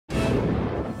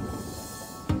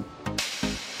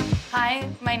Hi,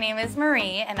 my name is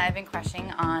Marie, and I've been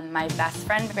crushing on my best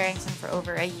friend Barrington for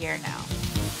over a year now.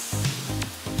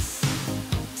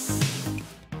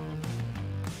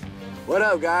 What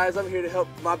up, guys? I'm here to help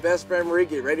my best friend Marie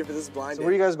get ready for this blind date.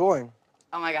 Where are you guys going?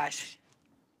 Oh my gosh.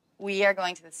 We are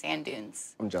going to the sand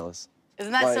dunes. I'm jealous.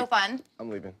 Isn't that so fun? I'm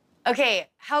leaving. Okay,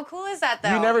 how cool is that,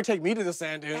 though? You never take me to the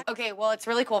sand dune. Okay, well, it's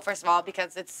really cool, first of all,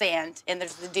 because it's sand, and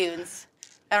there's the dunes.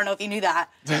 I don't know if you knew that.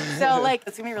 So, like,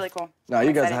 it's gonna be really cool. No,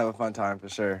 you guys will have a fun time, for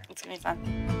sure. It's gonna be fun.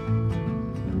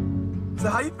 So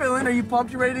how you feeling? Are you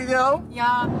pumped? You ready to go?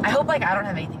 Yeah. I hope, like, I don't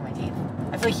have anything in my teeth.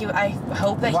 I feel like I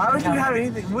hope that Why would you have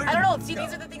anything? I don't know. See,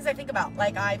 these are the things I think about.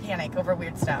 Like, I panic over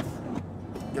weird stuff.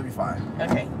 You'll be fine.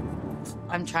 Okay.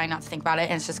 I'm trying not to think about it,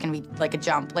 and it's just gonna be like a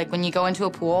jump. Like when you go into a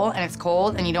pool and it's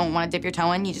cold and you don't want to dip your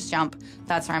toe in, you just jump.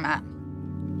 That's where I'm at.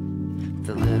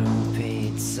 The little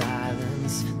paid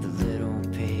silence, the little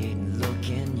paid look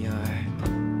in your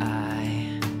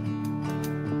eye.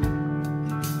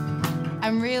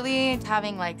 I'm really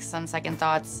having like some second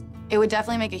thoughts. It would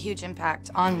definitely make a huge impact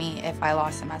on me if I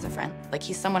lost him as a friend. Like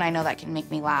he's someone I know that can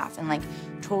make me laugh and like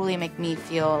totally make me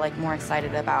feel like more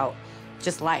excited about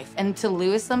just life. And to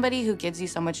lose somebody who gives you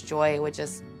so much joy would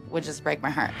just break my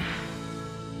heart.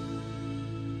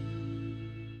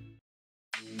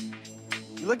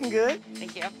 You looking good?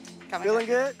 Thank you. Feeling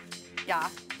good? Yeah.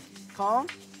 Calm?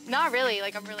 Not really.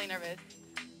 Like I'm really nervous.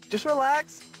 Just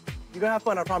relax. You're gonna have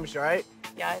fun, I promise you, all right?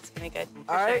 Yeah, it's gonna be good.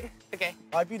 All right? Sure. Okay.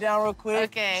 Wipe you down real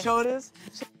quick. Okay. Shoulders,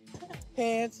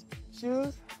 hands,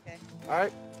 shoes. Okay. All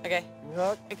right? Okay. You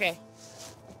hug? Okay.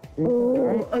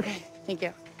 Okay. Thank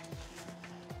you.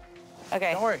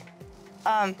 Okay. Don't worry.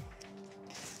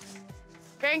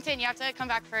 Barrington, you have to come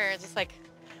back for just like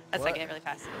a second really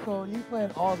fast. Oh, you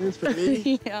planned all this for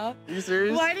me? Yeah. Are you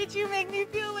serious? Why did you make me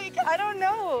feel like, I don't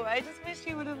know. I just wish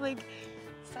you would have like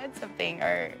said something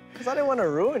or. Because I didn't want to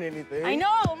ruin anything. I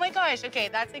know, oh my gosh. Okay,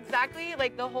 that's exactly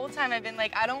like the whole time I've been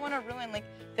like, I don't want to ruin like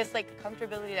this like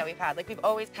comfortability that we've had. Like we've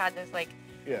always had this like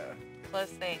close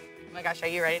thing. Oh my gosh, are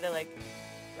you ready to like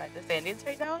ride the sand dunes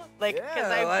right now? Like, because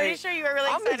I'm pretty sure you were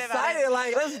really excited about it.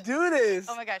 Like, let's do this.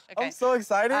 Oh my gosh, okay. I'm so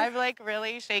excited. I'm like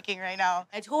really shaking right now.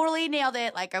 I totally nailed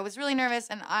it. Like I was really nervous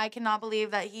and I cannot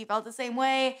believe that he felt the same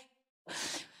way.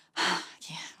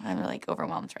 Yeah, I'm like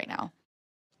overwhelmed right now.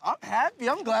 I'm happy.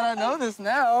 I'm glad I know this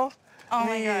now. Oh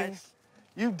my gosh.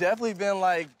 You've definitely been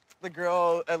like the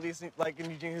girl, at least like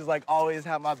in Eugene, who's like always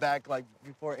had my back like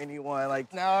before anyone.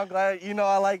 Like now I'm glad you know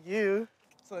I like you.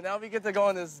 So now we get to go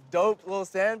on this dope little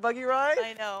sand buggy ride.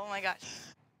 I know, oh my gosh.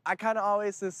 I kind of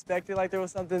always suspected like there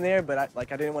was something there, but I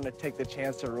didn't want to take the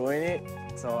chance to ruin it.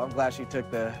 So I'm glad she took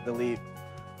the leap.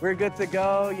 We're good to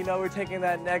go. You know, we're taking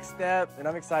that next step, and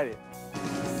I'm excited.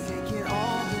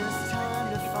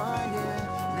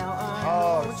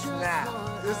 Oh, snap.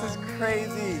 This is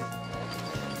crazy.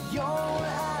 Here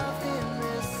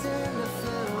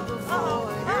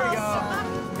we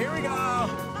go. Here we go.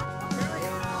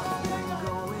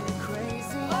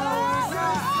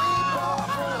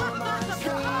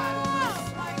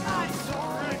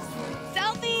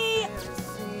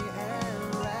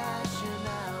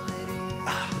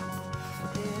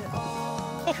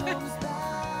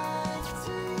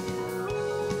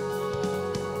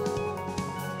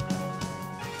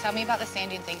 Tell me about the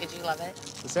sand dune thing. Did you love it?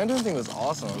 The sand dune thing was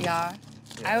awesome. Yeah.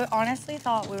 I honestly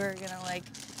thought we were gonna like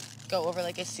go over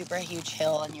like a super huge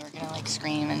hill and you were gonna like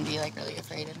scream and be like really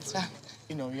afraid and stuff.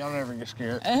 You know, y'all never get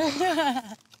scared.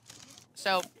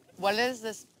 So what does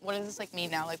this like mean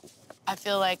now? Like I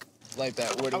feel like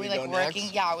that. Where do are we like working?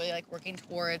 Next? Yeah, are we like working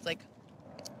towards like,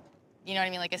 you know what I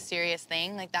mean, like a serious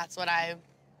thing? Like that's what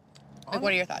what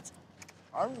are your thoughts?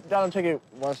 I'm down to take it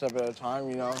one step at a time,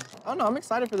 you know. I don't know, I'm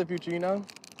excited for the future, you know.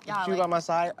 Yeah, you by my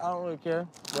side, I don't really care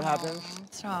what happens.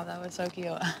 Stop, that was so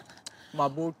cute. My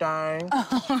boo thing.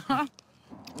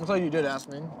 That's all you did ask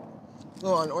me. A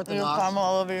little unorthodox. You palm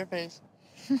all over your face.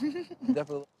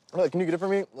 Definitely. Look, can you get it for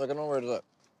me? Look, I don't know where it is at.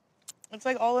 It's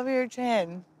like all over your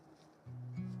chin.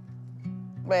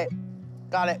 Wait,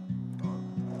 got it.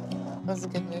 That's a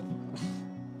good move.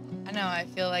 I know, I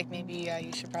feel like maybe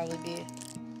you should probably be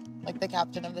like the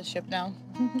captain of the ship now.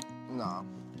 No.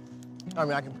 I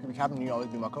mean, I can be captain, you always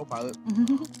be my co-pilot. I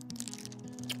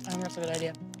think that's a good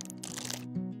idea.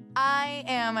 I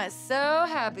am so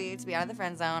happy to be out of the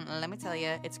friend zone. Let me tell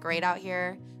you, it's great out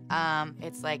here.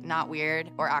 It's like not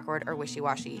weird or awkward or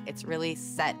wishy-washy. It's really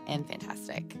set and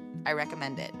fantastic. I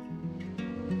recommend it.